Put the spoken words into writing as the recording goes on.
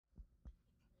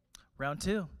Round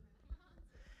two.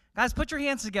 Guys, put your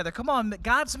hands together. Come on.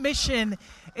 God's mission,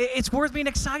 it's worth being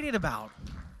excited about.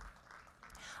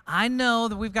 I know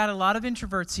that we've got a lot of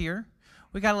introverts here.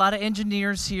 We got a lot of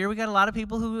engineers here. We got a lot of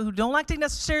people who don't like to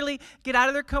necessarily get out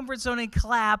of their comfort zone and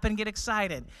clap and get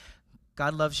excited.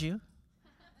 God loves you.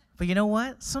 But you know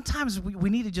what? Sometimes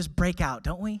we need to just break out,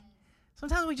 don't we?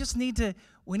 Sometimes we just need to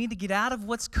get out of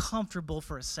what's comfortable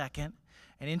for a second.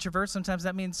 And introverts, sometimes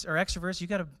that means, or extroverts,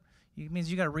 it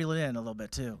means you got to reel it in a little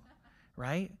bit too,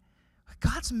 right?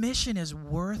 God's mission is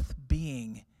worth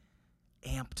being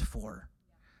amped for.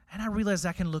 And I realize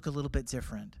that can look a little bit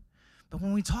different. But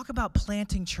when we talk about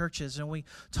planting churches and we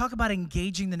talk about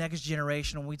engaging the next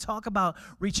generation, when we talk about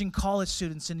reaching college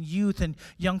students and youth and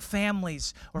young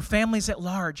families or families at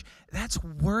large, that's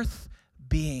worth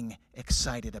being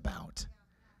excited about.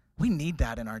 We need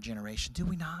that in our generation, do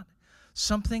we not?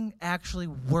 Something actually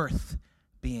worth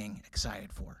being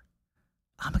excited for.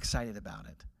 I'm excited about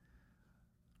it.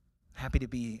 Happy to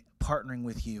be partnering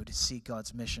with you to see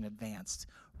God's mission advanced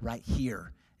right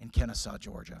here in Kennesaw,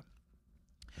 Georgia.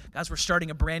 Guys, we're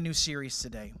starting a brand new series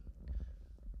today.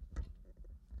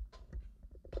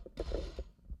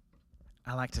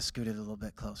 I like to scoot it a little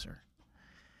bit closer.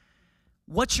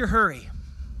 What's your hurry?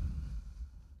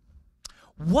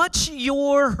 What's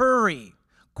your hurry?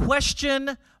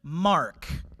 Question mark.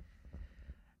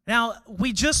 Now,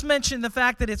 we just mentioned the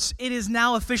fact that it is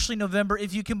now officially November,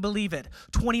 if you can believe it.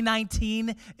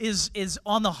 2019 is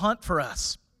on the hunt for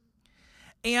us.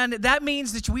 And that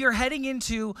means that we are heading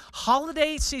into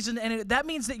holiday season, and that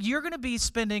means that you're going to be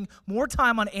spending more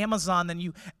time on Amazon than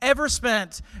you ever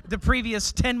spent the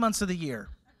previous 10 months of the year.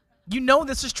 You know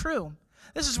this is true.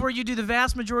 This is where you do the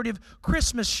vast majority of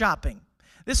Christmas shopping.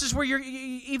 This is where you're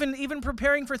even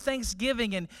preparing for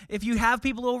Thanksgiving, and if you have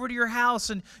people over to your house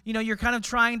and you're kind of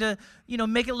trying to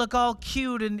make it look all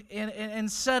cute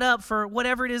and set up for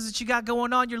whatever it is that you got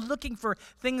going on, you're looking for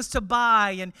things to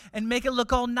buy and make it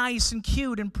look all nice and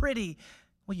cute and pretty.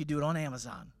 Well, you do it on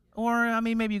Amazon, or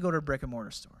maybe you go to a brick and mortar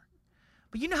store.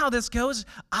 But you know how this goes.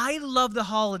 I love the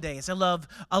holidays. I love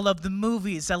the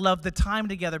movies. I love the time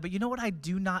together. But you know what I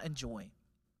do not enjoy?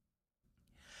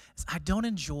 I don't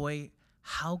enjoy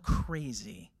how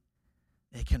crazy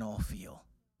it can all feel.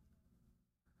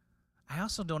 I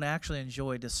also don't actually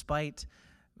enjoy, despite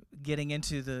getting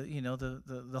into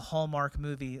the Hallmark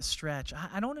movie stretch,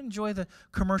 I don't enjoy the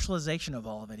commercialization of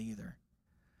all of it either.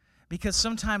 Because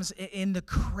sometimes in the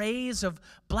craze of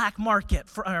Black Market,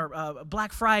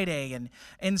 Black Friday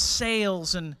and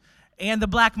sales and the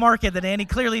Black Market that Andy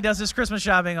clearly does his Christmas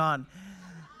shopping on.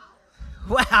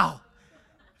 Wow.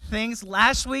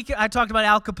 Last week I talked about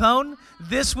Al Capone.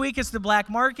 This week it's the Black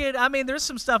Market. There's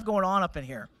some stuff going on up in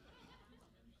here.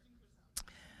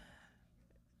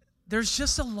 There's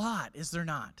just a lot, is there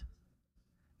not?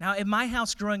 Now, in my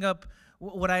house growing up,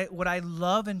 what I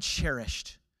love and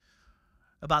cherished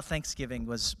about Thanksgiving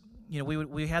was,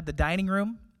 we had the dining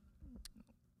room,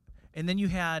 and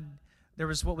then there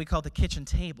was what we call the kitchen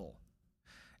table.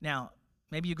 Now,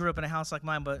 maybe you grew up in a house like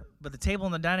mine, but the table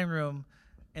in the dining room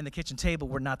and the kitchen table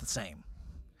were not the same.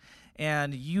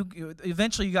 And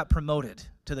eventually you got promoted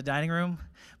to the dining room,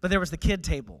 but there was the kid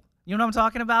table. You know what I'm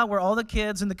talking about? Where all the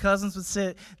kids and the cousins would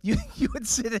sit. You would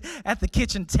sit at the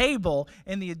kitchen table,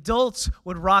 and the adults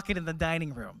would rock it in the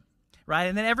dining room, right?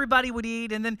 And then everybody would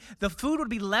eat, and then the food would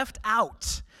be left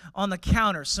out on the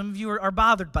counter. Some of you are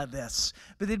bothered by this,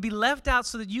 but they'd be left out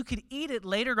so that you could eat it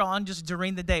later on just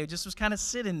during the day. It just was kind of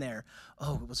sitting there.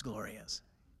 Oh, it was glorious.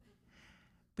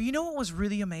 But you know what was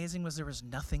really amazing was there was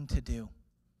nothing to do.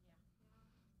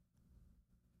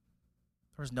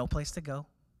 There was no place to go.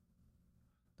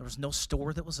 There was no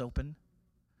store that was open.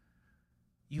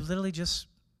 You literally just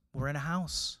were in a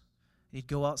house. You'd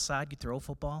go outside, you'd throw a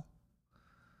football.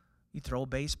 You'd throw a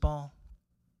baseball.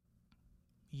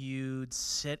 You'd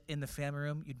sit in the family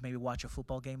room. You'd maybe watch a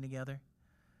football game together.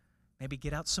 Maybe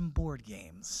get out some board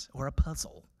games or a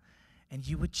puzzle. And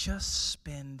you would just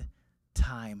spend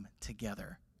time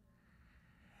together.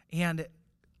 And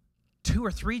 2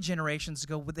 or 3 generations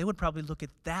ago, they would probably look at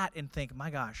that and think, my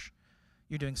gosh,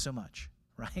 you're doing so much,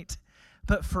 right?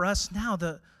 But for us now,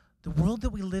 the world that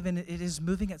we live in, it is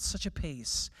moving at such a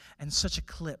pace and such a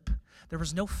clip. There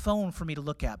was no phone for me to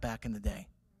look at back in the day.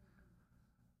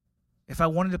 If I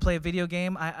wanted to play a video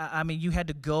game, you had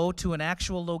to go to an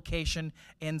actual location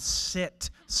and sit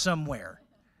somewhere,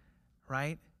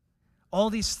 right? All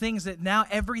these things that now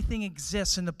everything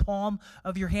exists in the palm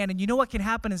of your hand. And you know what can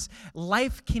happen is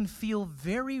life can feel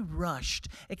very rushed.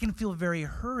 It can feel very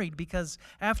hurried because,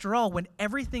 after all, when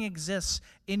everything exists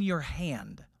in your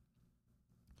hand,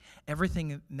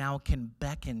 everything now can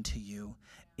beckon to you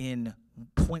in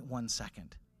 0.1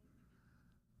 second.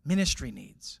 Ministry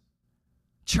needs,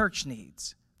 church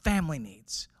needs, family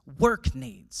needs, work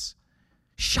needs,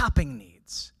 shopping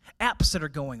needs, apps that are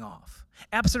going off,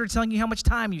 apps that are telling you how much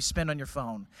time you spend on your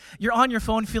phone. You're on your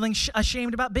phone feeling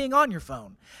ashamed about being on your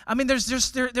phone. I mean,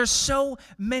 there's so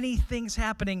many things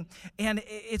happening, and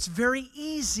it's very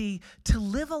easy to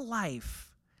live a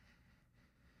life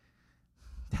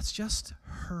that's just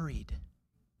hurried.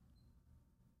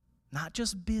 Not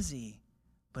just busy,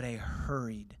 but a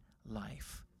hurried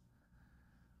life.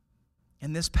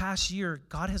 In this past year,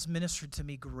 God has ministered to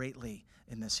me greatly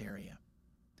in this area.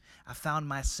 I found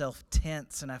myself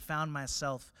tense, and I found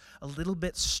myself a little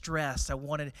bit stressed. I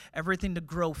wanted everything to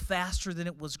grow faster than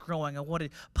it was growing. I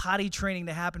wanted potty training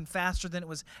to happen faster than it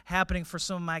was happening for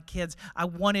some of my kids. I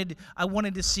wanted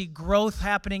to see growth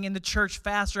happening in the church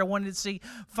faster. I wanted to see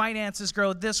finances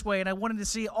grow this way, and I wanted to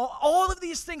see all of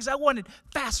these things I wanted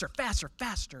faster.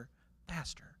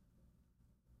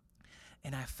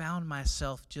 And I found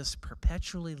myself just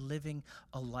perpetually living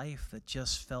a life that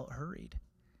just felt hurried.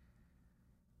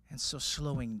 And so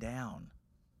slowing down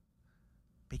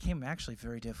became actually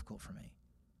very difficult for me.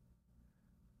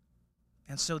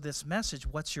 And so this message,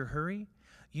 what's your hurry?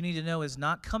 You need to know is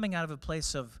not coming out of a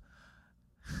place of,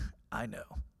 I know.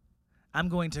 I'm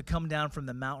going to come down from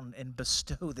the mountain and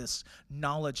bestow this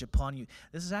knowledge upon you.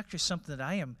 This is actually something that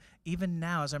I am, even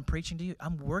now as I'm preaching to you,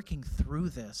 I'm working through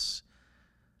this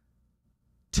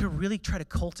to really try to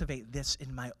cultivate this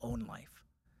in my own life.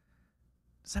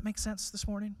 Does that make sense this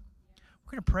morning?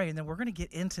 We're going to pray, and then we're going to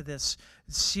get into this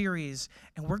series,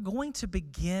 and we're going to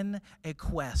begin a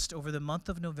quest over the month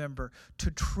of November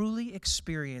to truly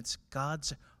experience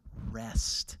God's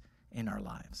rest in our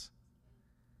lives.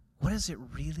 What does it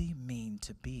really mean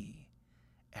to be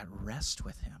at rest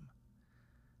with Him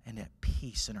and at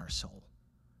peace in our soul?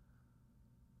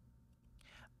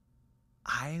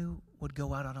 I would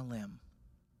go out on a limb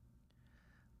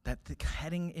that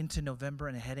heading into November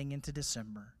and heading into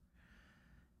December,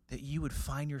 that you would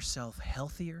find yourself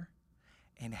healthier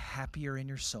and happier in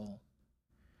your soul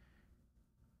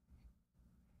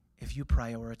if you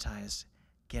prioritize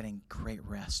getting great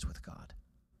rest with God.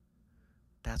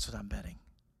 That's what I'm betting,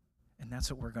 and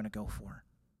that's what we're going to go for.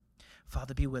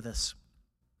 Father, be with us,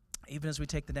 even as we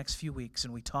take the next few weeks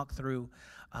and we talk through,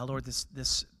 Lord,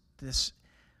 this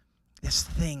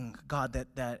thing, God,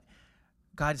 that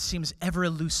God seems ever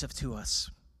elusive to us.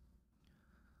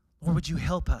 Lord, would you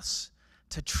help us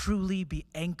to truly be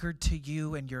anchored to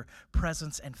you and your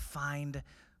presence and find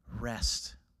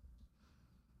rest?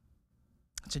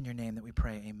 It's in your name that we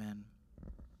pray, amen.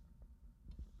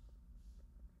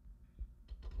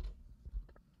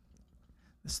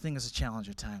 This thing is a challenge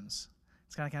at times.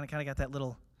 It's kind of got that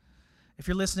little, if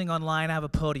you're listening online, I have a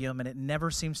podium and it never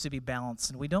seems to be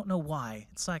balanced, and we don't know why.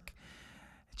 It's like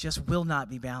it just will not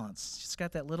be balanced. It's just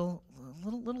got that little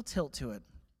tilt to it.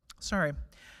 Sorry.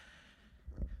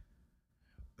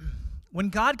 When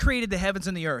God created the heavens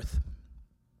and the earth,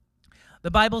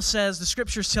 the Bible says, the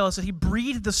scriptures tell us that He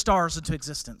breathed the stars into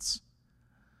existence.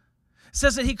 It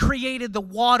says that He created the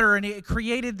water, and He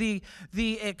created the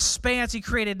expanse. He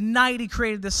created night. He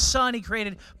created the sun. He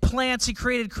created plants. He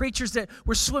created creatures that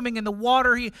were swimming in the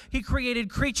water. He created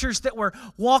creatures that were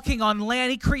walking on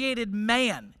land. He created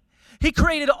man. He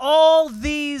created all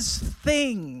these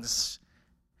things,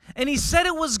 and He said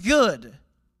it was good.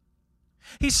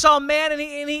 He saw man, and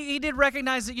he did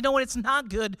recognize that, you know what, it's not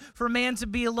good for man to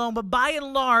be alone. But by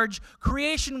and large,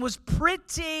 creation was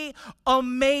pretty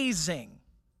amazing.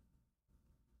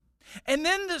 And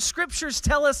then the scriptures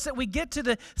tell us that we get to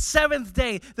the seventh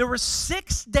day. There were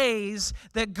 6 days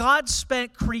that God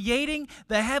spent creating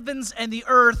the heavens and the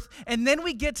earth. And then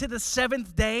we get to the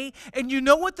seventh day. And you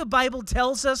know what the Bible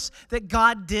tells us that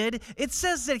God did? It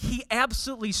says that He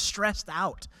absolutely stressed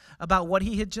out about what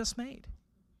He had just made.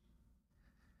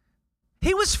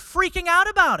 He was freaking out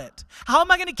about it. How am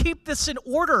I going to keep this in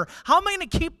order? How am I going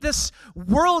to keep this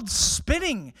world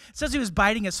spinning? It says He was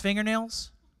biting His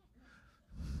fingernails,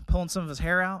 pulling some of His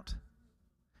hair out.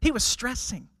 He was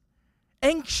stressing,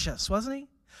 anxious, wasn't He?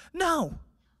 No,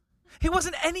 He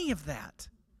wasn't any of that.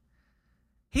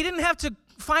 He didn't have to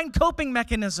find coping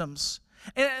mechanisms.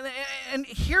 And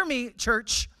hear me,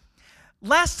 church.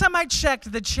 Last time I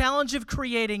checked, the challenge of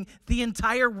creating the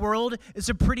entire world is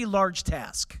a pretty large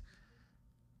task.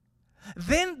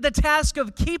 Then the task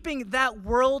of keeping that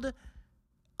world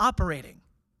operating,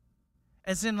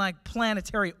 as in like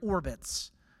planetary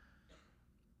orbits,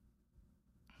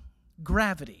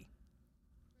 gravity.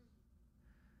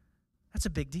 That's a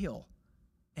big deal.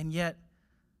 And yet,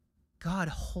 God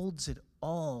holds it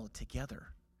all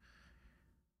together.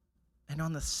 And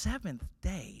on the seventh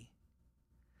day,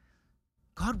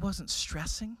 God wasn't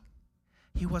stressing.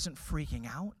 He wasn't freaking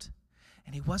out.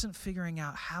 And he wasn't figuring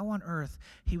out how on earth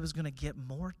he was going to get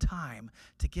more time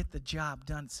to get the job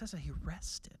done. It says that he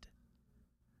rested.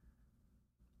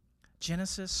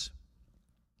 Genesis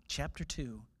chapter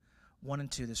 2, 1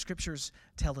 and 2. The scriptures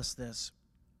tell us this.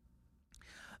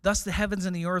 Thus the heavens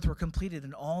and the earth were completed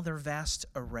in all their vast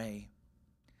array.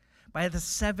 By the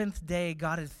seventh day,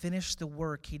 God had finished the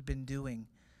work he'd been doing.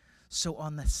 So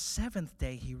on the seventh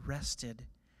day, he rested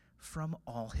from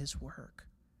all his work.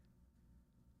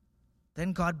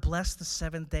 Then God blessed the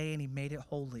seventh day, and he made it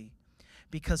holy,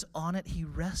 because on it he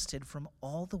rested from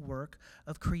all the work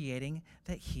of creating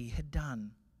that he had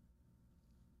done.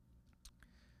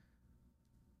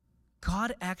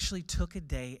 God actually took a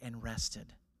day and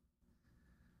rested.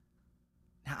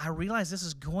 Now, I realize this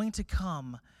is going to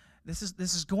come, this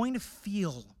is going to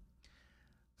feel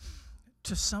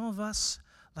to some of us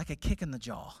like a kick in the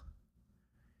jaw.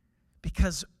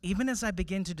 Because even as I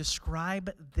begin to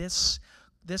describe this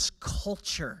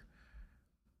culture,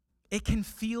 it can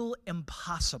feel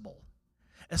impossible,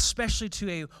 especially to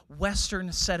a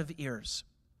Western set of ears.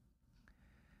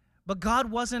 But God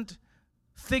wasn't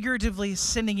figuratively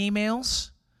sending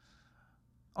emails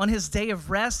on his day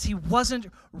of rest. He wasn't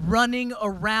running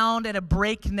around at a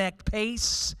breakneck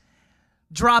pace,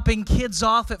 dropping kids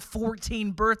off at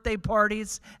 14 birthday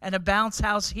parties and a bounce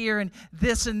house here and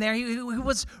this and there. He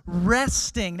was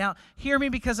resting. Now, hear me,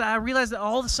 because I realize that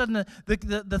all of a sudden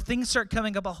the things start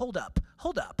coming up. Hold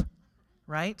up,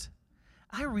 right?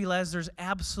 I realize there's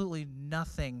absolutely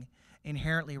nothing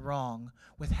inherently wrong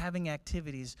with having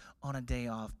activities on a day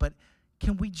off. But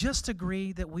can we just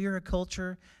agree that we are a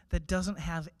culture that doesn't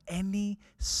have any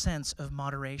sense of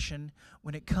moderation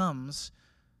when it comes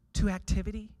to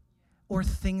activity or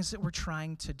things that we're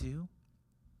trying to do,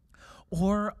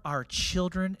 or our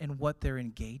children and what they're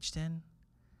engaged in?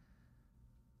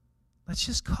 Let's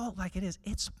just call it like it is.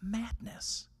 It's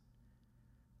madness.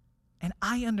 And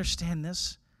I understand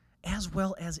this as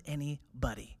well as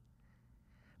anybody.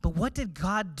 But what did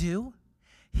God do?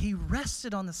 He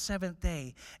rested on the seventh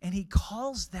day, and he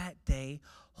calls that day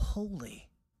holy.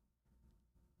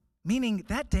 Meaning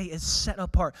that day is set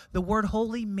apart. The word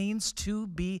holy means to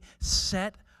be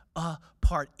set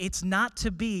apart. It's not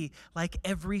to be like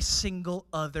every single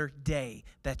other day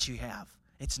that you have.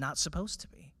 It's not supposed to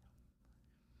be.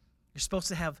 You're supposed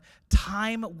to have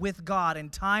time with God and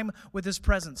time with his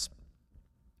presence.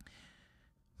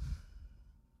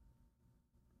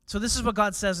 So this is what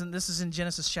God says, and this is in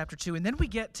Genesis chapter 2. And then we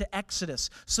get to Exodus,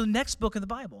 so the next book of the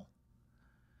Bible.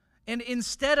 And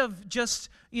instead of just,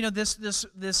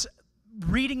 this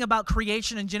reading about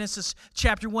creation in Genesis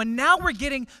chapter 1, now we're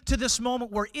getting to this moment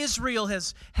where Israel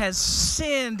has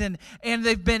sinned, and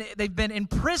they've been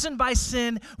imprisoned by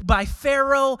sin, by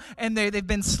Pharaoh, and they've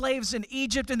been slaves in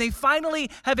Egypt, and they finally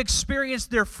have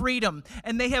experienced their freedom.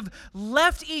 And they have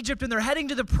left Egypt, and they're heading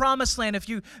to the promised land. If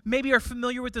you maybe are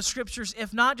familiar with the scriptures,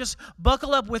 if not, just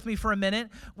buckle up with me for a minute.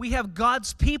 We have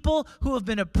God's people who have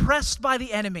been oppressed by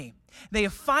the enemy. They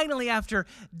have finally, after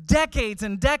decades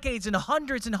and decades and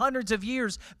hundreds of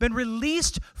years, been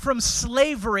released from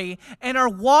slavery and are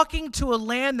walking to a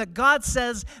land that God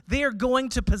says they are going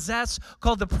to possess,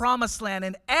 called the Promised Land.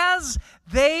 And as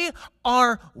they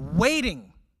are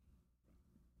waiting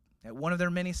at one of their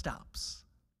many stops,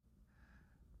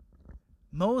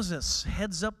 Moses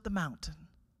heads up the mountain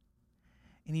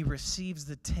and he receives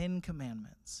the 10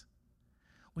 Commandments,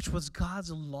 which was God's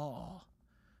law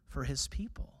for his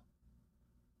people.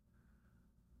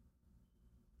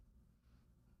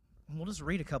 And we'll just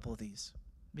read a couple of these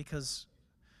because,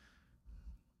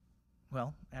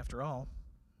 well, after all,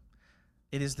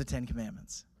 it is the 10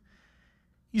 Commandments.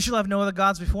 You shall have no other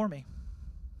gods before me,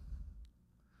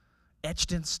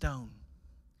 etched in stone.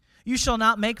 You shall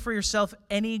not make for yourself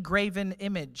any graven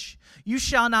image. You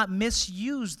shall not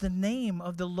misuse the name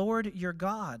of the Lord your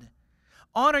God.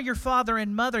 Honor your father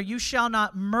and mother. You shall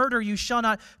not murder. You shall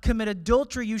not commit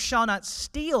adultery. You shall not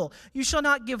steal. You shall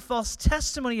not give false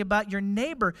testimony about your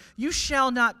neighbor. You shall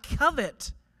not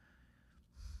covet.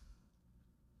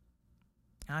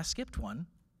 And I skipped one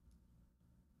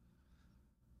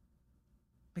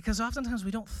because oftentimes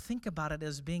we don't think about it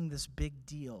as being this big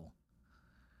deal.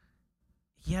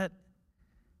 Yet,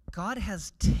 God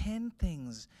has 10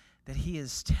 things that he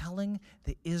is telling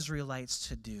the Israelites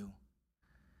to do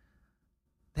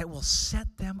that will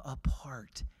set them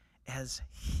apart as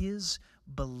his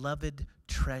beloved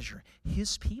treasure,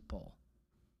 his people.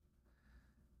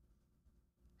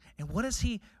 And what does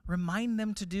he remind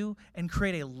them to do and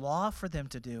create a law for them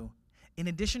to do, in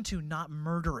addition to not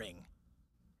murdering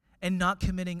and not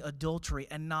committing adultery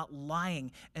and not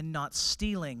lying and not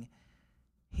stealing.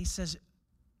 He says,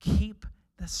 keep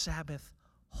the Sabbath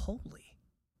holy.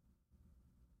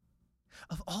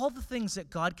 Of all the things that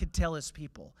God could tell his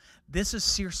people, this is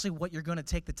seriously what you're going to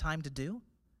take the time to do?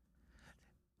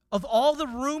 Of all the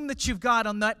room that you've got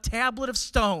on that tablet of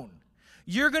stone,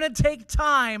 you're going to take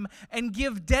time and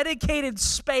give dedicated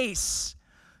space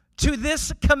to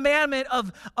this commandment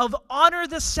of honor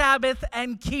the Sabbath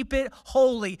and keep it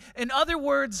holy. In other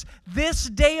words, this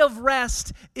day of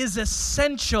rest is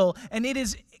essential, and it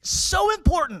is so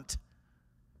important,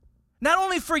 not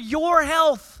only for your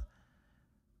health,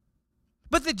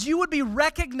 but that you would be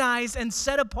recognized and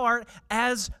set apart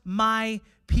as my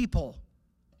people.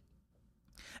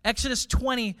 Exodus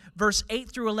 20, verse 8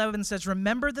 through 11 says,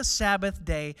 remember the Sabbath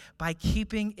day by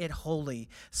keeping it holy.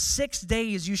 6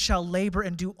 days you shall labor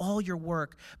and do all your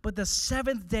work, but the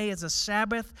seventh day is a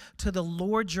Sabbath to the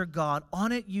Lord your God.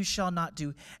 On it you shall not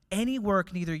do any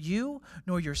work, neither you,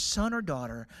 nor your son or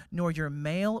daughter, nor your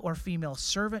male or female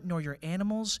servant, nor your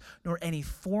animals, nor any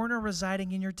foreigner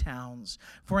residing in your towns.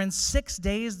 For in 6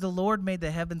 days the Lord made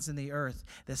the heavens and the earth,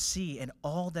 the sea, and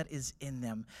all that is in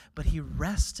them. But he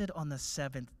rested on the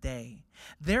seventh day.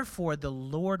 Therefore the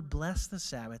Lord blessed the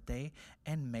Sabbath day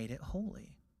and made it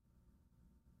holy.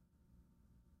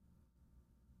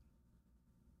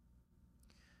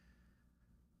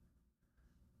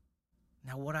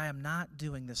 Now, what I am not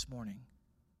doing this morning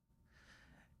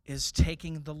is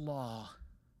taking the law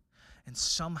and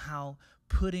somehow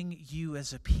putting you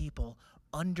as a people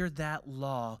under that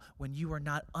law when you are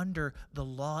not under the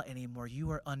law anymore.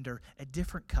 You are under a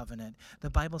different covenant. The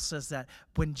Bible says that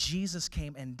when Jesus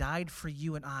came and died for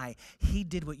you and I, he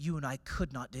did what you and I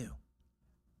could not do.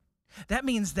 That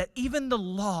means that even the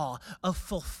law of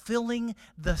fulfilling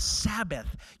the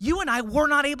Sabbath, you and I were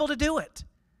not able to do it.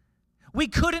 We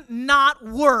couldn't not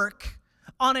work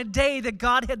on a day that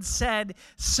God had said,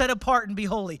 set apart and be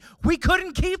holy. We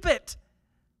couldn't keep it.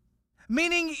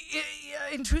 Meaning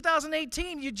in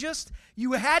 2018,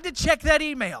 you had to check that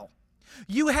email.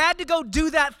 You had to go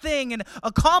do that thing and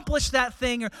accomplish that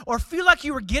thing or feel like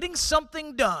you were getting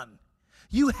something done.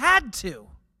 You had to.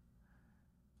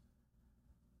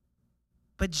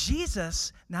 But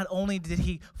Jesus, not only did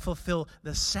he fulfill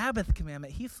the Sabbath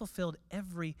commandment, he fulfilled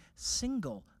every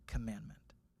single commandment.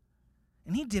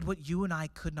 And he did what you and I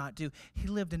could not do. He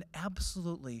lived an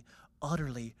absolutely,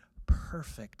 utterly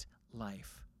perfect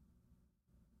life.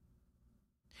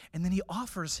 And then he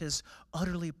offers his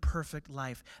utterly perfect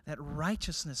life, that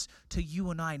righteousness to you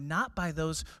and I, not by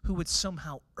those who would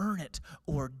somehow earn it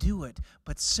or do it,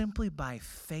 but simply by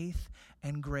faith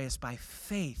and grace. By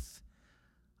faith,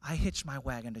 I hitched my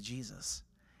wagon to Jesus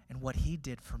and what he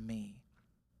did for me.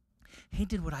 He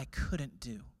did what I couldn't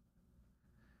do.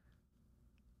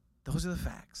 Those are the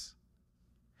facts.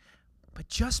 But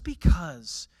just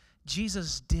because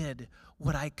Jesus did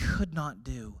what I could not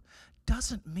do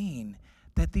doesn't mean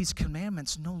that these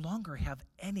commandments no longer have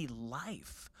any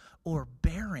life or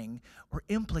bearing or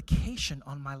implication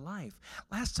on my life.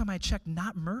 Last time I checked,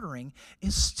 not murdering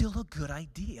is still a good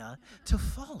idea to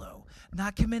follow.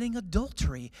 Not committing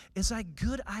adultery is a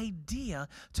good idea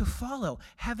to follow.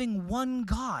 Having one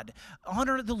God,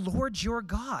 honor the Lord your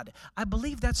God. I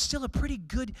believe that's still a pretty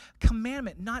good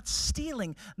commandment. Not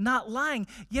stealing, not lying.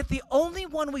 Yet the only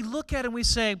one we look at and we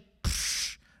say,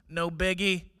 no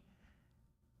biggie,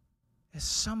 is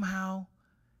somehow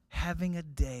having a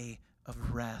day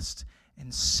of rest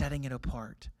and setting it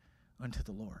apart unto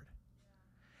the Lord.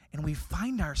 And we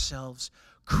find ourselves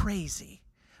crazy.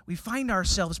 We find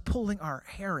ourselves pulling our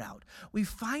hair out. We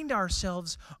find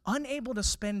ourselves unable to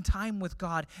spend time with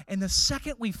God. And the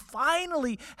second we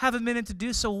finally have a minute to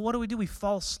do so, what do? We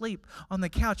fall asleep on the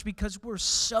couch because we're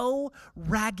so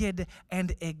ragged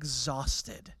and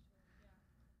exhausted.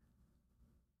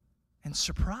 And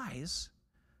surprise,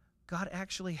 God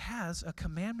actually has a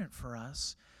commandment for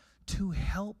us to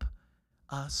help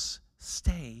us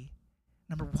stay,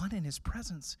 number one, in his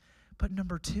presence, but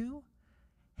number two,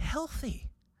 healthy.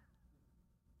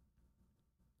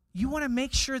 You want to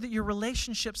make sure that your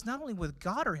relationships, not only with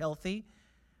God, are healthy,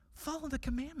 follow the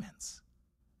commandments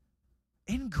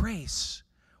in grace,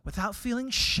 without feeling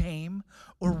shame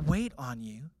or weight on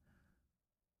you.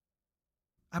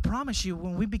 I promise you,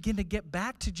 when we begin to get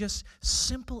back to just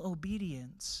simple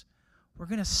obedience, we're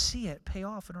going to see it pay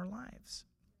off in our lives.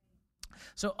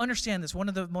 So understand this. One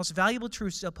of the most valuable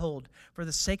truths to uphold for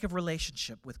the sake of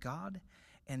relationship with God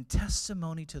and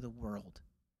testimony to the world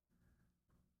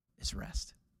is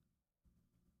rest.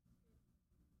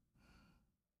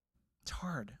 It's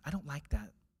hard. I don't like that.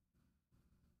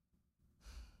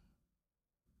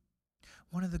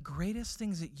 one of the greatest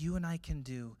things that you and I can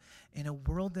do in a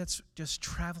world that's just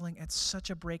traveling at such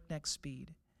a breakneck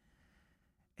speed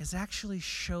is actually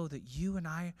show that you and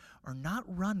I are not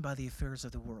run by the affairs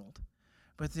of the world,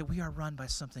 but that we are run by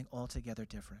something altogether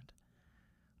different.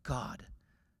 God,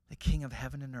 the King of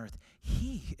heaven and earth,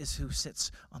 he is who sits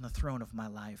on the throne of my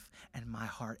life and my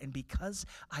heart. And because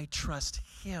I trust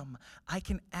him, I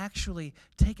can actually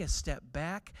take a step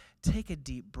back, take a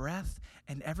deep breath,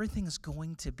 and everything's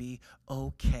going to be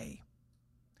okay.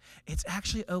 It's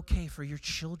actually okay for your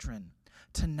children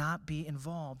to not be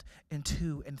involved in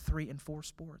 2 and 3 and 4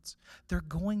 sports. They're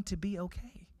going to be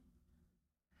okay.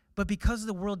 But because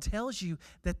the world tells you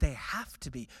that they have to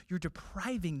be, you're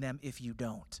depriving them if you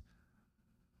don't.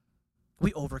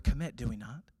 We overcommit, do we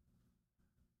not?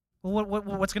 Well,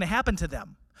 what's going to happen to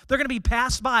them? They're going to be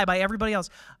passed by everybody else.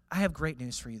 I have great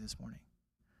news for you this morning.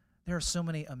 There are so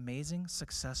many amazing,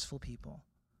 successful people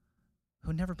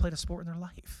who never played a sport in their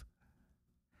life.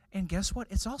 And guess what?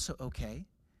 It's also okay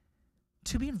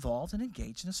to be involved and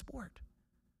engaged in a sport.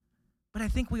 But I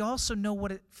think we also know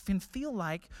what it can feel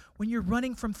like when you're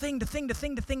running from thing to thing to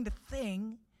thing to thing to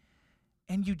thing,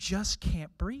 and you just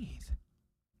can't breathe.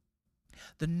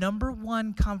 The number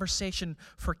one conversation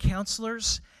for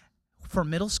counselors, for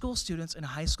middle school students and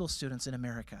high school students in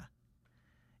America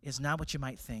is not what you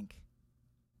might think.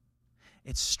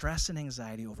 It's stress and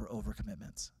anxiety over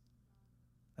overcommitments.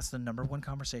 That's the number one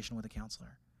conversation with a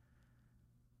counselor.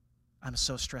 I'm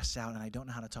so stressed out and I don't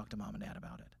know how to talk to mom and dad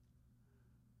about it.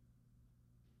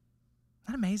 Isn't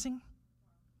that amazing?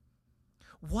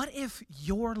 What if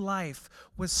your life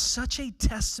was such a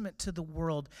testament to the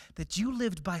world that you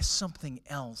lived by something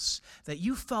else, that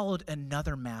you followed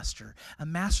another master, a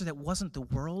master that wasn't the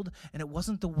world and it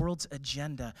wasn't the world's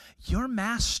agenda? Your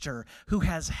master who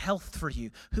has health for you,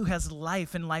 who has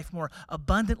life and life more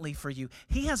abundantly for you,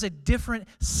 he has a different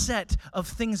set of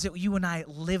things that you and I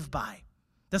live by.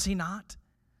 Does he not?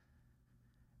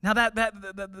 Now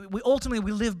we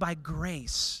ultimately live by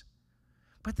grace.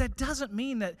 But that doesn't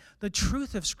mean that the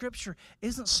truth of Scripture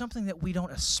isn't something that we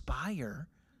don't aspire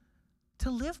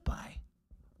to live by.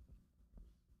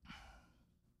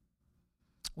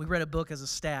 We read a book as a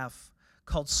staff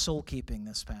called Soul Keeping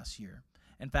this past year.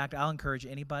 In fact, I'll encourage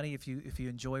anybody, if you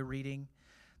enjoy reading,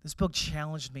 this book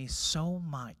challenged me so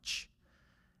much.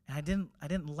 And I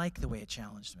didn't like the way it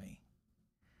challenged me.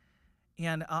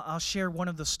 And I'll share one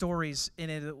of the stories in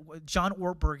it. John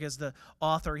Ortberg is the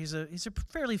author. He's a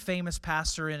fairly famous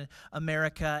pastor in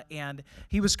America, and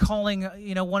he was calling,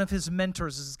 one of his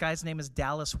mentors. This guy's name is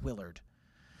Dallas Willard.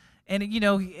 And,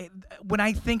 when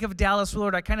I think of Dallas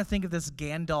Willard, I kind of think of this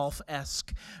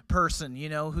Gandalf-esque person,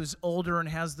 who's older and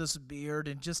has this beard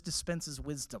and just dispenses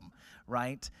wisdom,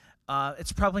 right?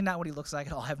 It's probably not what he looks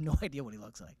like. I'll have no idea what he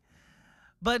looks like.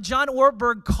 But John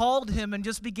Ortberg called him and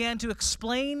just began to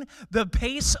explain the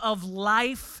pace of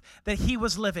life that he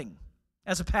was living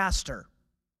as a pastor.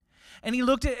 And he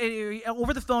looked at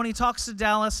over the phone, he talks to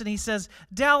Dallas, and he says,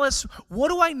 Dallas, what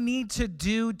do I need to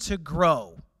do to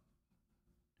grow?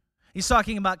 He's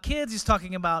talking about kids, he's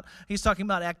talking about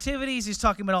activities, he's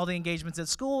talking about all the engagements at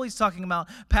school, he's talking about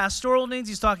pastoral needs,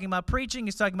 he's talking about preaching,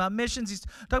 he's talking about missions, he's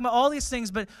talking about all these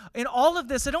things. But in all of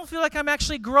this, I don't feel like I'm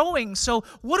actually growing. So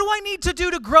what do I need to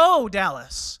do to grow,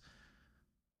 Dallas?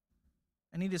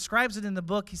 And he describes it in the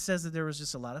book. He says that there was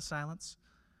just a lot of silence,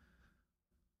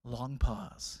 long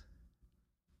pause.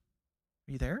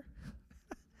 Are you there?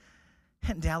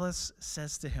 And Dallas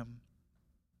says to him,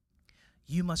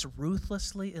 you must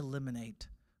ruthlessly eliminate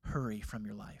hurry from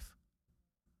your life.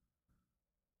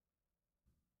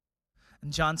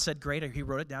 And John said, great. He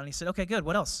wrote it down, and he said, okay, good.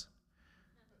 What else?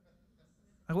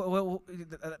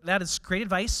 That is great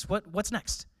advice. What's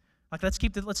next? Let's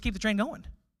keep the train going.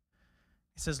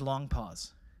 He says, long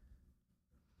pause.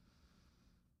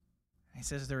 He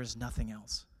says, there is nothing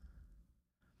else.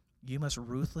 You must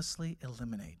ruthlessly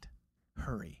eliminate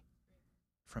hurry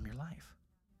from your life.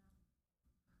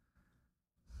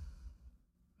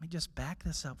 Let me just back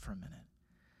this up for a minute.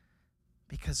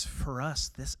 Because for us,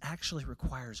 this actually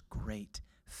requires great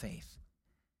faith.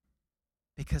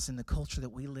 Because in the culture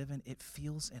that we live in, it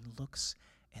feels and looks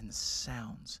and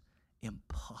sounds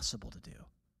impossible to do.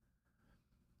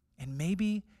 And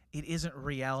maybe it isn't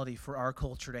reality for our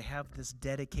culture to have this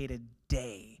dedicated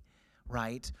day,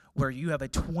 right, where you have a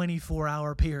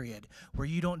 24-hour period where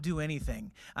you don't do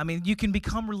anything. I mean, you can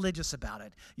become religious about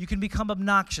it. You can become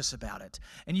obnoxious about it.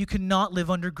 And you cannot live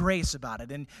under grace about it.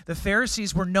 And the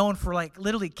Pharisees were known for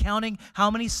literally counting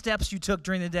how many steps you took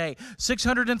during the day.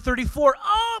 634.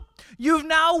 Oh, you've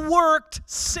now worked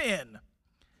sin.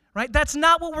 Right? That's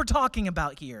not what we're talking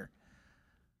about here.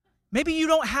 Maybe you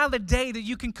don't have a day that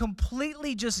you can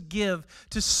completely just give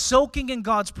to soaking in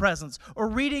God's presence or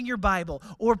reading your Bible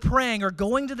or praying or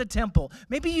going to the temple.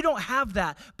 Maybe you don't have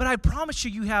that, but I promise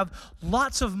you, you have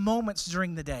lots of moments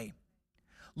during the day.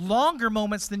 Longer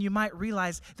moments than you might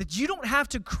realize that you don't have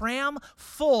to cram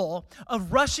full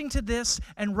of rushing to this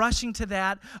and rushing to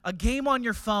that, a game on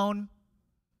your phone,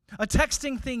 a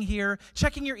texting thing here,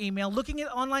 checking your email, looking at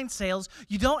online sales.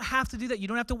 You don't have to do that. You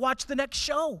don't have to watch the next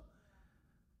show.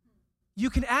 You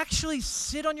can actually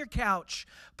sit on your couch,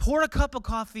 pour a cup of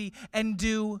coffee, and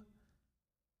do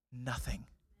nothing.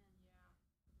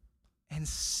 And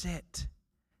sit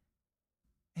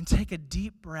and take a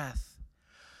deep breath.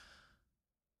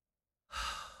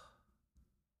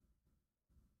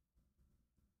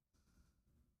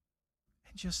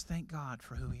 And just thank God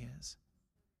for who He is.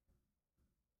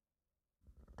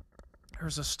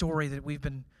 There's a story that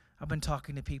I've been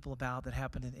talking to people about that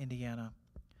happened in Indiana.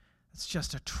 It's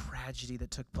just a tragedy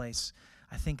that took place,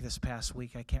 I think this past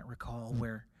week, I can't recall,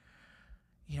 where,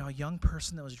 a young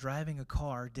person that was driving a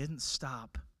car didn't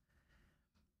stop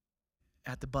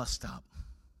at the bus stop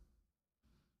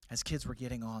as kids were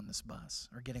getting on this bus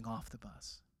or getting off the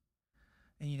bus.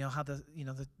 And you know how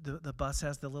the bus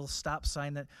has the little stop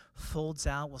sign that folds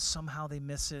out? Well, somehow they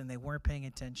miss it and they weren't paying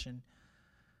attention.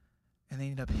 And they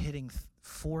ended up hitting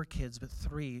 4 kids, but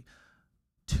 3.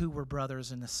 2 were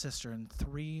brothers and a sister, and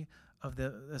 3 of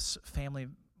this family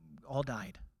all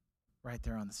died right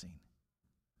there on the scene.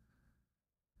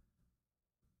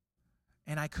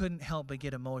 And I couldn't help but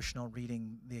get emotional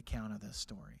reading the account of this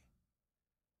story.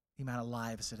 The amount of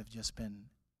lives that have just been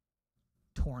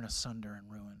torn asunder and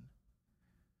ruined.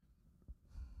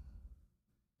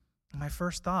 My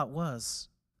first thought was,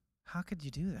 how could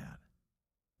you do that?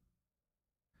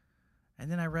 And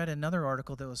then I read another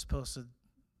article that was posted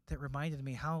that reminded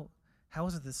me, how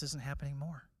is it this isn't happening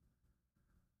more?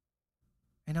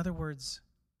 In other words,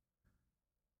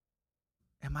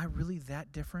 am I really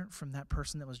that different from that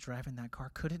person that was driving that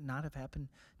car? Could it not have happened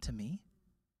to me?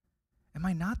 Am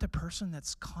I not the person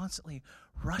that's constantly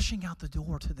rushing out the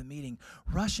door to the meeting,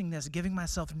 rushing this, giving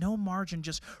myself no margin,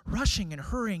 just rushing and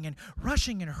hurrying and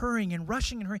rushing and hurrying and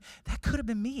rushing and hurrying? That could have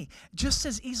been me, just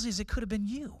as easily as it could have been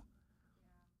you.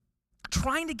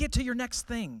 Trying to get to your next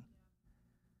thing.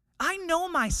 I know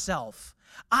myself.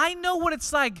 I know what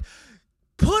it's like.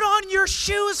 Put on your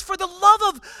shoes for the love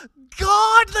of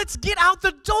God. Let's get out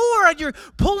the door. And you're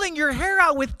pulling your hair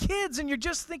out with kids and you're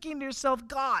just thinking to yourself,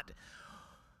 God,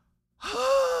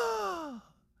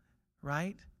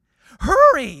 right?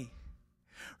 Hurry.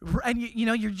 And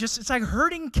you're just, it's like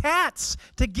herding cats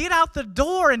to get out the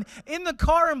door and in the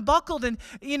car and buckled. And,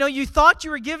 you thought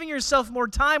you were giving yourself more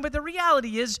time, but the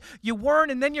reality is you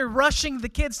weren't. And then you're rushing the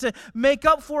kids to make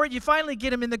up for it. You finally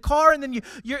get them in the car and then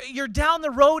you're down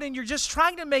the road and you're just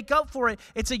trying to make up for it.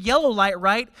 It's a yellow light,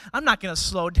 right? I'm not going to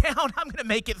slow down. I'm going to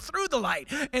make it through the light.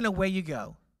 And away you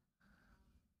go.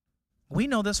 We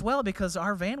know this well because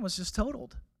our van was just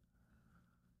totaled.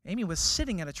 Amy was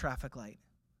sitting at a traffic light.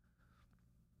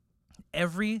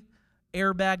 Every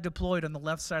airbag deployed on the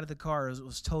left side of the car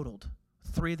was totaled.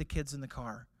 3 of the kids in the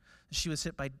car. She was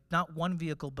hit by not 1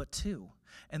 vehicle, but 2.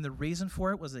 And the reason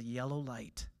for it was a yellow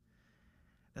light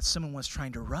that someone was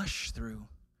trying to rush through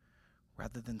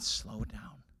rather than slow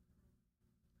down.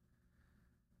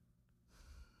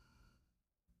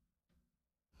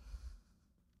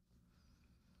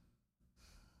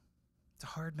 It's a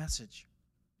hard message.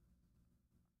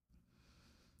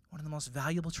 One of the most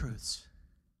valuable truths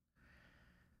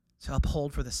to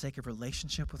uphold for the sake of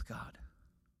relationship with God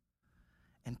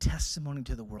and testimony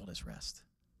to the world is rest.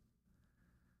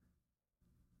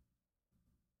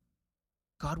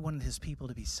 God wanted His people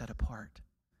to be set apart.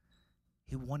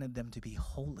 He wanted them to be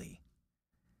holy.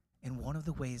 And one of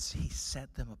the ways He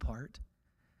set them apart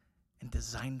and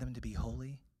designed them to be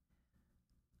holy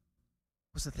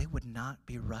was that they would not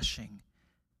be rushing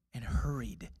and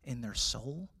hurried in their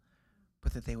soul,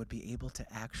 but that they would be able to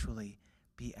actually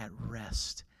be at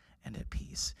rest and at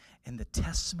peace. And the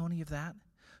testimony of that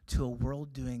to a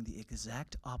world doing the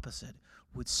exact opposite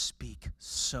would speak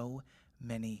so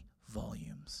many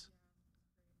volumes.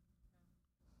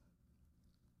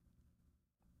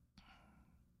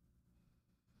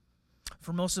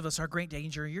 For most of us, our great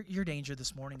danger, your danger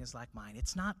this morning is like mine.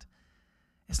 It's not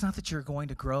that you're going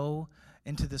to grow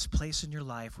into this place in your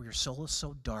life where your soul is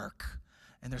so dark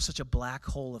and there's such a black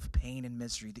hole of pain and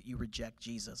misery that you reject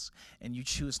Jesus and you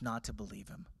choose not to believe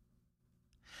Him.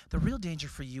 The real danger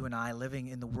for you and I living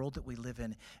in the world that we live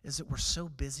in is that we're so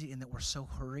busy and that we're so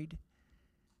hurried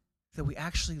that we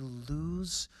actually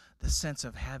lose the sense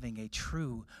of having a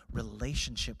true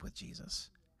relationship with Jesus.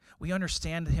 We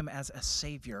understand him as a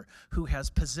Savior who has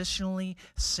positionally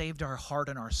saved our heart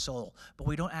and our soul, but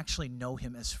we don't actually know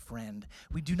him as friend.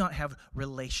 We do not have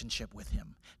relationship with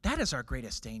him. That is our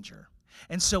greatest danger.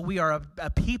 And so we are a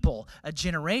people, a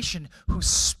generation who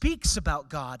speaks about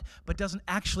God, but doesn't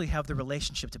actually have the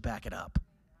relationship to back it up.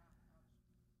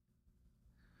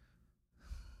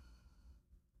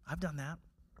 I've done that.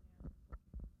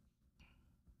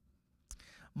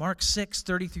 Mark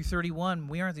 6:30-31.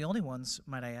 We aren't the only ones,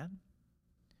 might I add.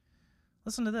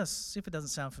 Listen to this. See if it doesn't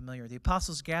sound familiar. The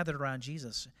apostles gathered around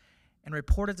Jesus and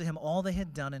reported to him all they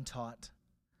had done and taught.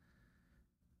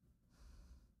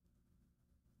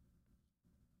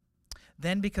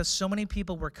 Then, because so many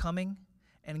people were coming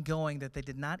and going that they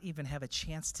did not even have a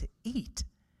chance to eat,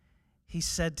 he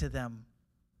said to them,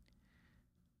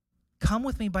 "Come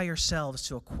with me by yourselves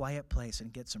to a quiet place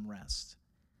and get some rest."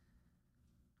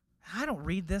 I don't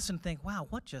read this and think, wow,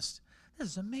 this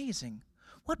is amazing.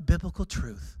 What biblical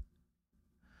truth.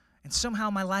 And somehow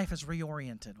my life is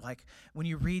reoriented. Like when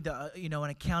you read an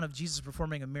account of Jesus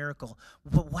performing a miracle,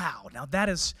 wow, now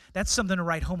that's something to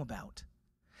write home about.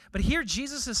 But here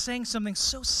Jesus is saying something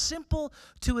so simple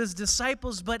to his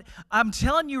disciples, but I'm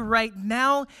telling you right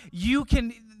now,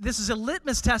 this is a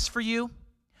litmus test for you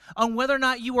on whether or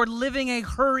not you are living a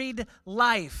hurried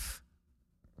life.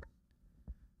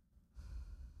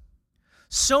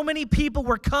 So many people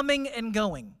were coming and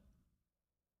going.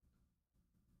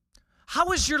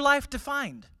 How is your life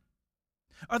defined?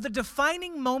 Are the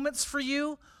defining moments for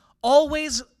you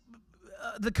always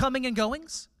the coming and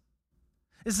goings?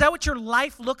 Is that what your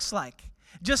life looks like?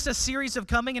 Just a series of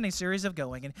coming and a series of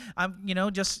going, and I'm,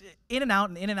 just in and out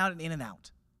and in and out and in and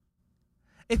out.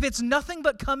 If it's nothing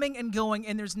but coming and going,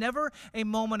 and there's never a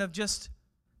moment of just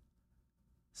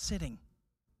sitting,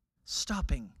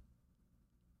 stopping,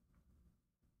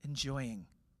 enjoying,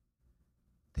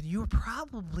 then you are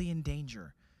probably in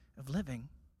danger of living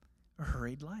a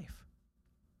hurried life.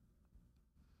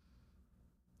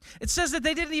 It says that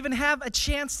they didn't even have a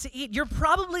chance to eat. You're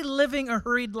probably living a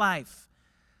hurried life.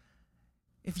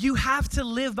 If you have to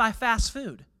live by fast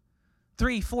food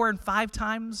 3, 4, and 5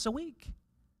 times a week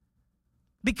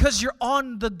because you're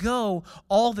on the go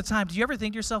all the time. Do you ever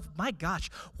think to yourself, my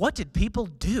gosh, what did people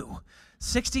do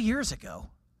 60 years ago,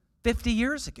 50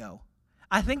 years ago?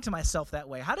 I think to myself that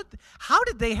way. How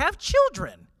did they have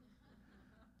children?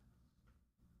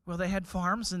 Well, they had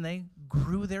farms and they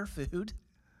grew their food.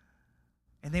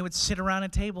 And they would sit around a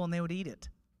table and they would eat it.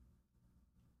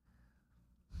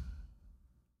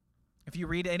 If you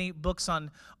read any books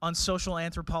on social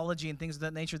anthropology and things of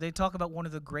that nature, they talk about one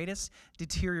of the greatest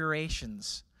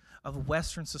deteriorations of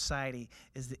Western society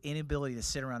is the inability to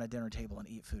sit around a dinner table and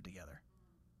eat food together.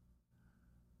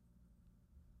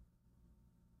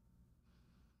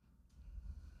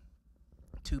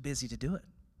 Too busy to do it.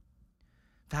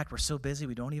 In fact, we're so busy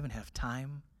we don't even have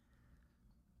time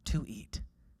to eat.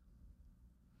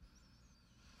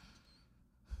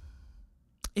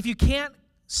 If you can't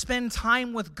spend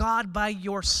time with God by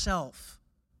yourself,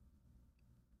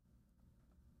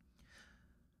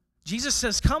 Jesus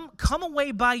says, come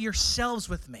away by yourselves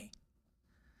with me.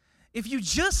 If you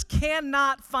just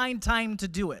cannot find time to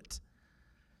do it,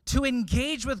 to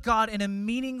engage with God in a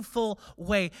meaningful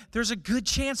way, there's a good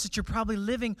chance that you're probably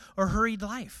living a hurried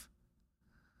life.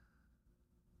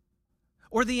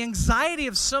 Or the anxiety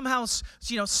of somehow,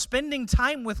 spending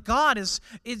time with God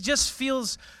it just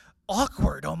feels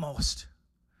awkward almost.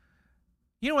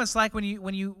 You know what it's like when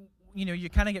you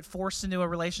kind of get forced into a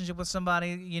relationship with somebody.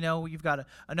 You've got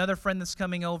another friend that's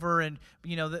coming over, and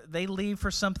they leave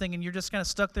for something, and you're just kind of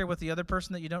stuck there with the other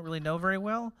person that you don't really know very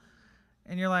well,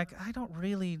 and you're like, I don't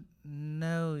really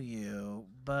know you,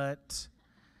 but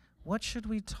what should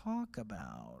we talk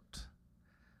about?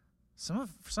 Some of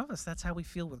us, that's how we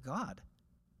feel with God.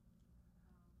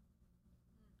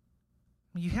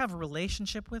 You have a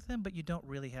relationship with him, but you don't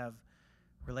really have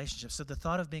relationships. So the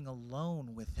thought of being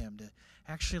alone with him, to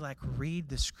actually read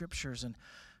the scriptures and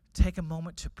take a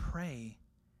moment to pray,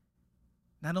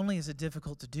 not only is it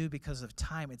difficult to do because of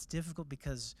time, it's difficult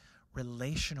because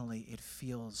relationally it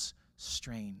feels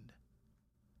strained.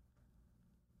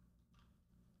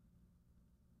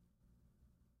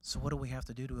 So what do we have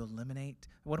to do to eliminate?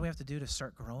 What do we have to do to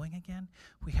start growing again?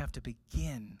 We have to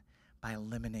begin by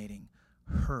eliminating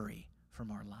hurry from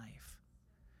our life.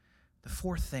 The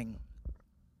fourth thing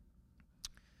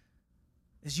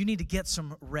is you need to get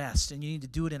some rest, and you need to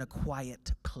do it in a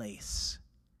quiet place.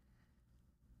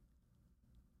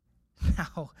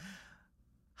 Now,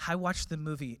 I watched the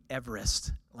movie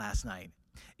Everest last night.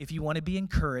 If you want to be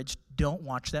encouraged, don't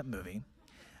watch that movie.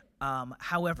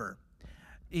 However,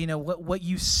 what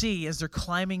you see as they're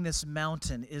climbing this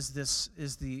mountain is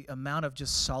the amount of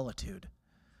just solitude.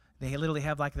 They literally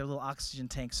have like their little oxygen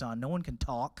tanks on. No one can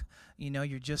talk.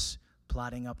 You're just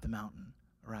plodding up the mountain,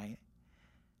 right?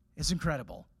 It's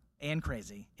incredible and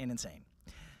crazy and insane.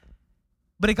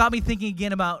 But it got me thinking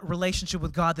again about relationship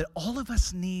with God, that all of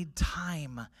us need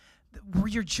time where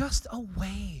you're just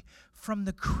away from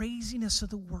the craziness of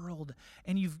the world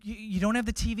and you don't have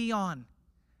the TV on.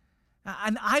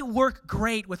 And I work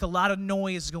great with a lot of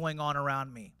noise going on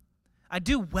around me. I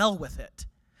do well with it.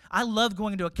 I love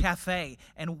going to a cafe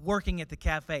and working at the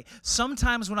cafe.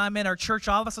 Sometimes when I'm in our church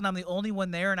office and I'm the only one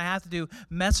there and I have to do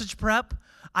message prep,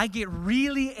 I get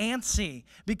really antsy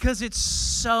because it's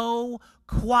so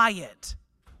quiet.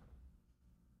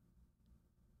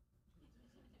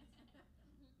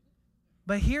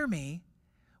 But hear me.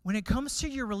 When it comes to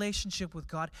your relationship with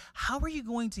God, how are you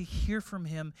going to hear from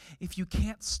Him if you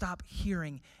can't stop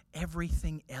hearing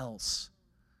everything else?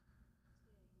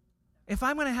 If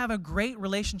I'm going to have a great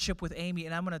relationship with Amy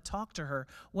and I'm going to talk to her,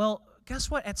 well, guess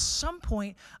what? At some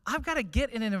point, I've got to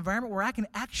get in an environment where I can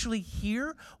actually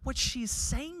hear what she's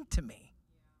saying to me.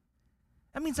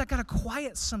 That means I've got to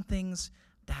quiet some things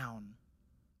down.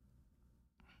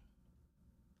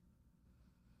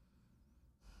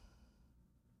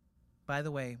 By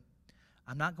the way,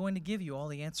 I'm not going to give you all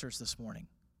the answers this morning.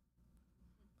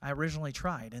 I originally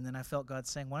tried, and then I felt God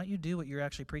saying, why don't you do what you're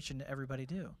actually preaching to everybody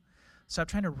do? So I'm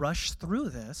trying to rush through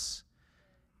this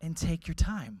and take your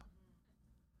time.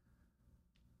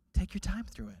 Take your time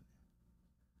through it.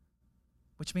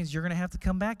 Which means you're going to have to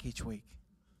come back each week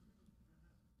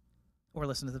or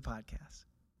listen to the podcast.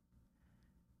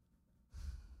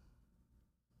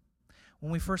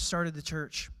 When we first started the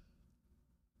church,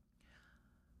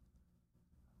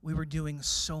 we were doing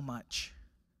so much.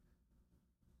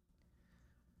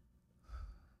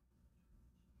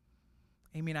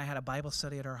 Amy and I had a Bible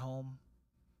study at our home.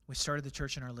 We started the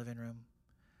church in our living room.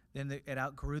 Then it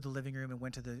outgrew the living room and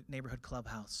went to the neighborhood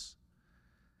clubhouse.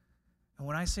 And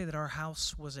when I say that our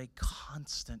house was a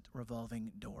constant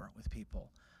revolving door with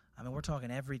people, I mean, we're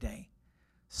talking every day.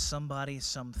 Somebody,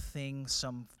 something,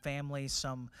 some family,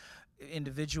 some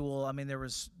individual. I mean, there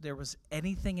was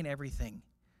anything and everything.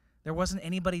 There wasn't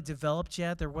anybody developed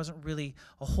yet. There wasn't really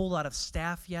a whole lot of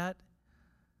staff yet.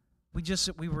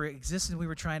 We were existing. We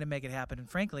were trying to make it happen. And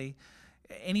frankly,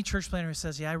 any church planner who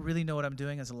says, yeah, I really know what I'm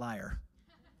doing is a liar.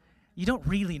 You don't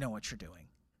really know what you're doing.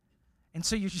 And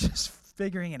so you're just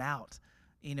figuring it out,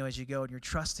 as you go, and you're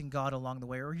trusting God along the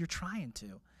way, or you're trying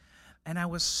to. And I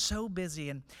was so busy,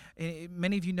 and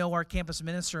many of you know our campus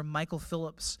minister, Michael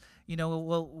Phillips.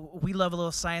 Well, we love a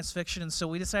little science fiction, and so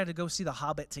we decided to go see The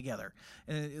Hobbit together.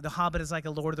 And The Hobbit is like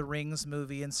a Lord of the Rings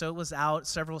movie, and so it was out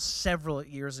several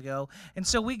years ago. And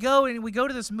so we go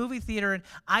to this movie theater, and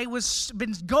I was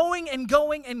been going, and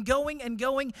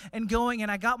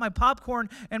I got my popcorn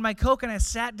and my Coke, and I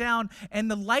sat down, and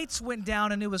the lights went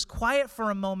down, and it was quiet for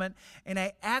a moment, and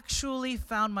I actually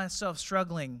found myself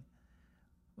struggling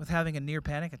with having a near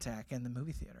panic attack in the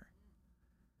movie theater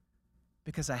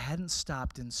because I hadn't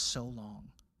stopped in so long.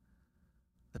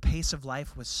 The pace of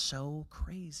life was so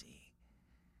crazy.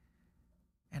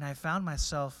 And I found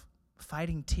myself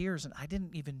fighting tears, and I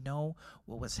didn't even know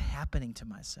what was happening to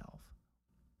myself.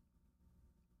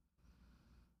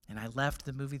 And I left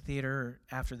the movie theater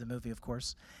after the movie, of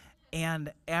course.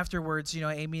 And afterwards,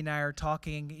 Amy and I are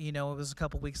talking, it was a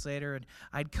couple weeks later, and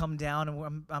I'd come down,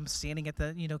 and I'm standing at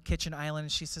the, kitchen island,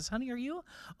 and she says, honey, are you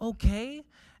okay?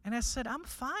 And I said, I'm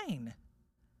fine.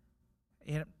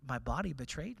 And my body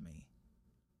betrayed me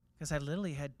because I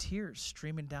literally had tears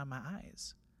streaming down my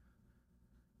eyes.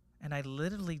 And I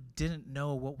literally didn't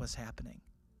know what was happening.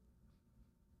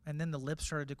 And then the lips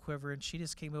started to quiver, and she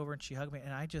just came over and she hugged me,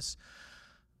 and I just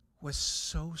was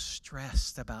so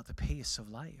stressed about the pace of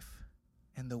life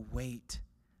and the weight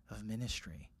of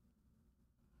ministry.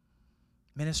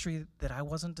 Ministry that I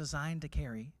wasn't designed to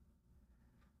carry.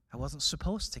 I wasn't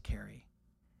supposed to carry.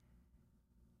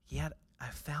 Yet I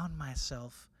found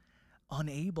myself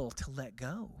unable to let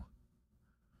go.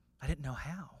 I didn't know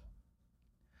how.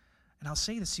 And I'll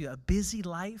say this to you, a busy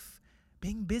life,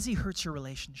 being busy hurts your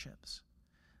relationships,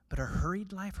 but a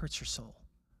hurried life hurts your soul.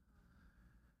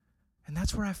 And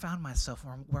that's where I found myself,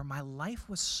 where my life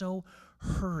was so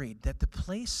hurried that the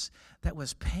place that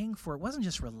was paying for it wasn't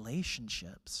just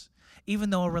relationships,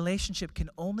 even though a relationship can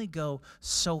only go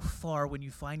so far when you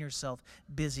find yourself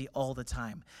busy all the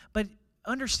time. But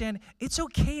understand, it's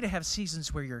okay to have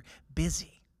seasons where you're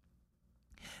busy.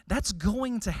 That's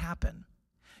going to happen.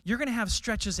 You're going to have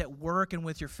stretches at work and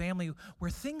with your family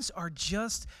where things are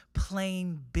just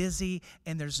plain busy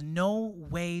and there's no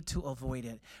way to avoid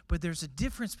it. But there's a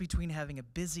difference between having a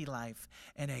busy life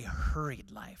and a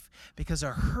hurried life, because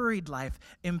a hurried life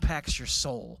impacts your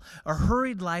soul. A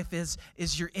hurried life is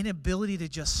your inability to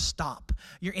just stop,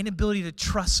 your inability to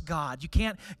trust God. You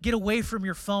can't get away from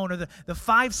your phone, or the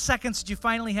 5 seconds that you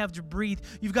finally have to breathe,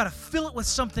 you've got to fill it with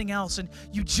something else, and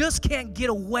you just can't get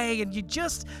away, and you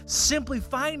just simply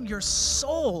find your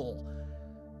soul,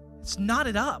 it's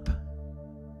knotted up.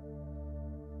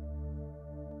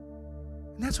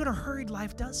 And that's what a hurried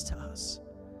life does to us.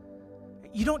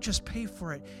 You don't just pay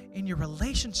for it in your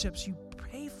relationships, you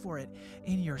pay for it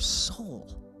in your soul.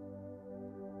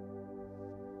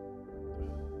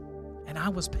 And I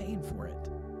was paying for it.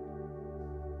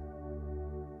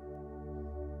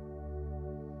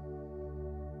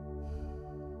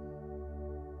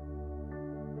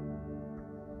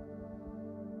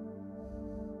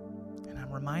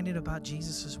 Reminded about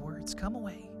Jesus' words, come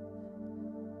away.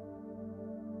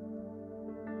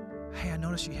 Hey, I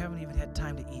noticed you haven't even had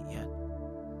time to eat yet.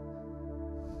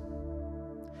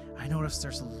 I noticed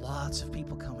there's lots of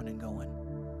people coming and going.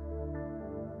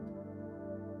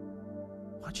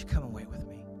 Why don't you come away with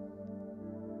me?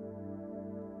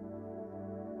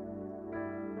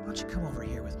 Why don't you come over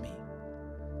here with me?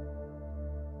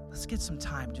 Let's get some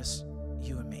time, just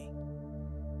you and me.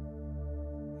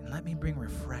 Let me bring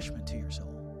refreshment to your soul.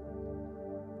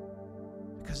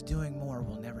 Because doing more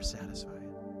will never satisfy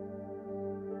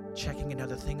it. Checking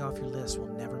another thing off your list will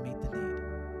never meet the need.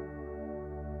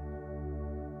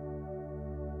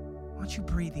 Why don't you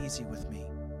breathe easy with me?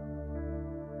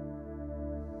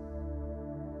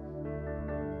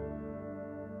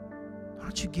 Why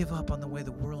don't you give up on the way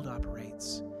the world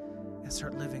operates and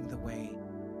start living the way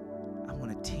I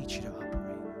want to teach you to operate?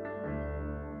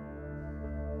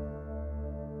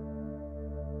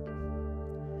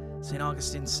 St.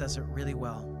 Augustine says it really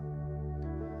well.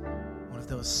 One of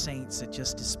those saints that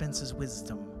just dispenses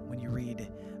wisdom when you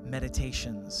read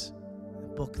Meditations, the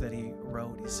book that he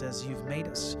wrote. He says, you've made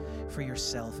us for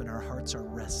yourself, and our hearts are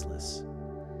restless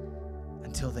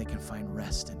until they can find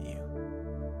rest in you.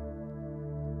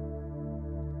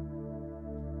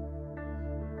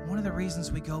 One of the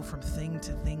reasons we go from thing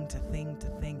to thing to thing to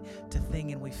thing to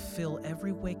thing, and we fill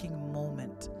every waking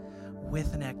moment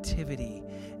with an activity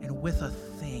and with a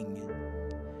thing,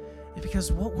 is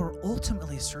because what we're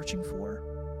ultimately searching for,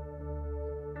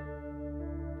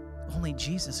 only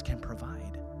Jesus can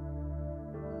provide.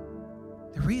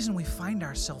 The reason we find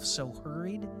ourselves so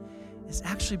hurried is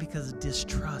actually because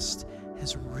distrust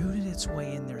has rooted its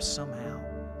way in there somehow.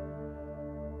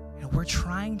 And we're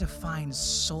trying to find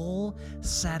soul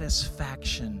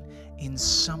satisfaction in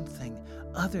something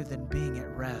other than being at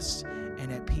rest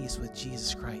and at peace with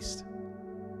Jesus Christ.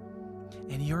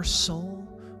 And your soul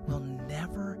will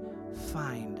never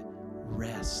find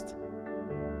rest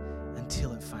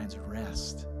until it finds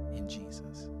rest in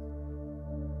Jesus.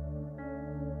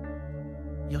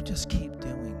 You'll just keep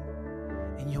doing,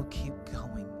 and you'll keep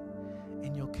going,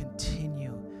 and you'll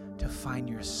continue to find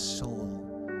your soul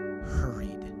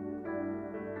hurried.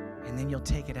 And then you'll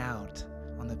take it out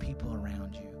on the people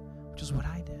around you, which is what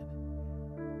I did.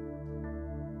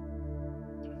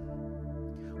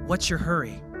 What's your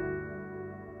hurry?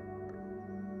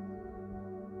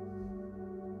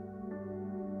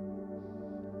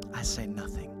 I say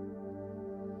nothing.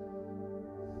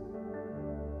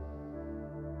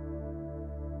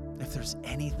 If there's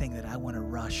anything that I want to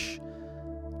rush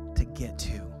to get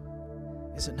to,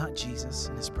 is it not Jesus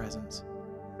and his presence?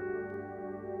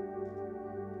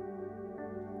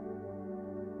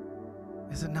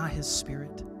 Is it not his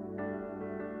spirit?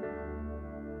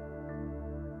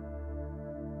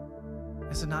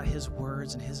 Is it not his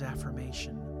words and his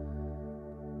affirmation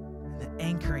and the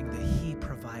anchoring that he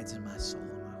provides in my soul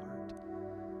and my heart?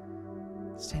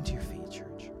 Stand to your feet,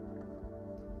 church.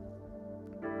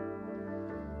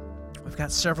 We've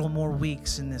got several more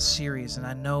weeks in this series, and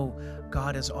I know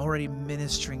God is already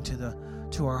ministering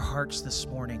to our hearts this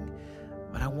morning.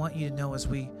 But I want you to know, as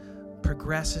we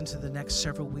progress into the next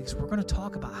several weeks, we're going to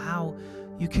talk about how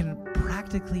you can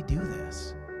practically do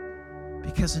this.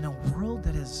 Because in a world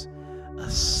that is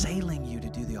assailing you to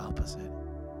do the opposite,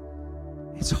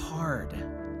 it's hard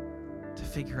to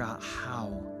figure out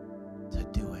how to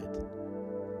do it.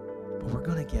 But we're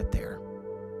going to get there.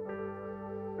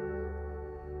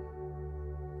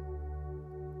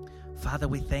 Father,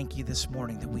 we thank you this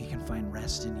morning that we can find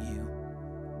rest in you.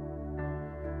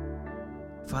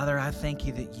 Father, I thank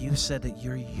you that you said that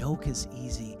your yoke is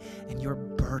easy and your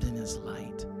burden is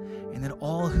light. and that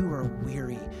all who are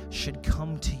weary should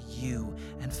come to you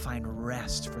and find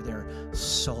rest for their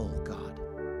soul, God.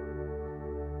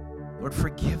 Lord,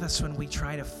 forgive us when we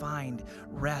try to find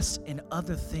rest in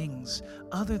other things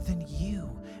other than you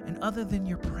and other than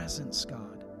your presence,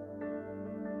 God.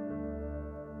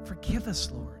 Forgive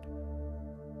us, Lord.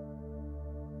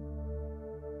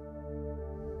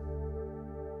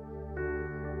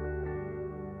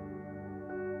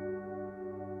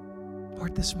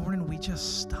 Lord, this morning we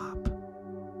just stop.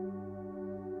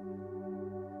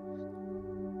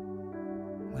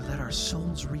 We let our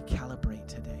souls recalibrate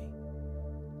today.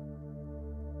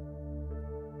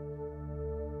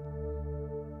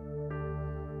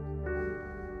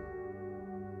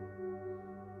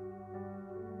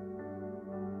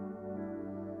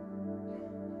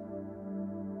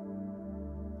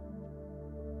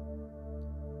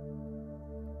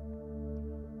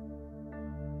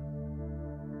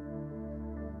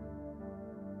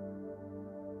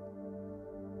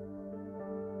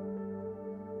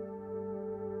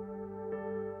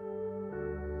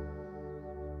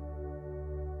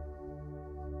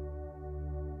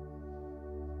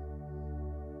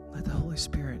 Let the Holy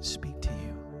Spirit speak to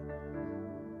you.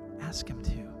 Ask Him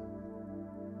to.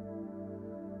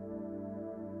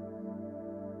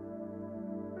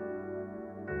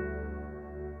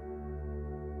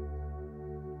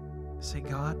 Say,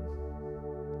 God,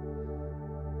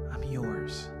 I'm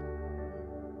yours.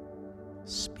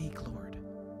 Speak, Lord.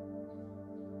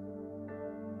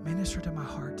 Minister to my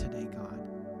heart today, God.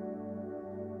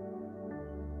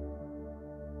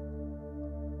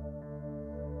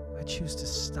 I choose to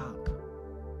stop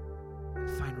and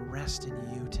find rest in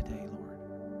you today, Lord.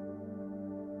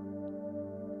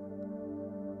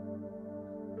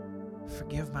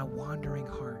 Forgive my wandering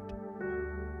heart.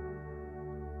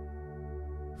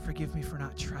 Forgive me for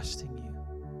not trusting you.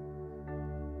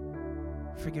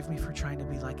 Forgive me for trying to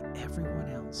be like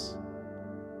everyone else.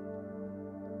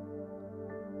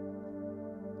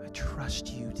 I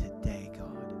trust you today,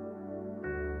 God.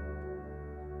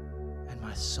 And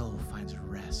my soul finds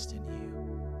rest in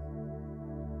you.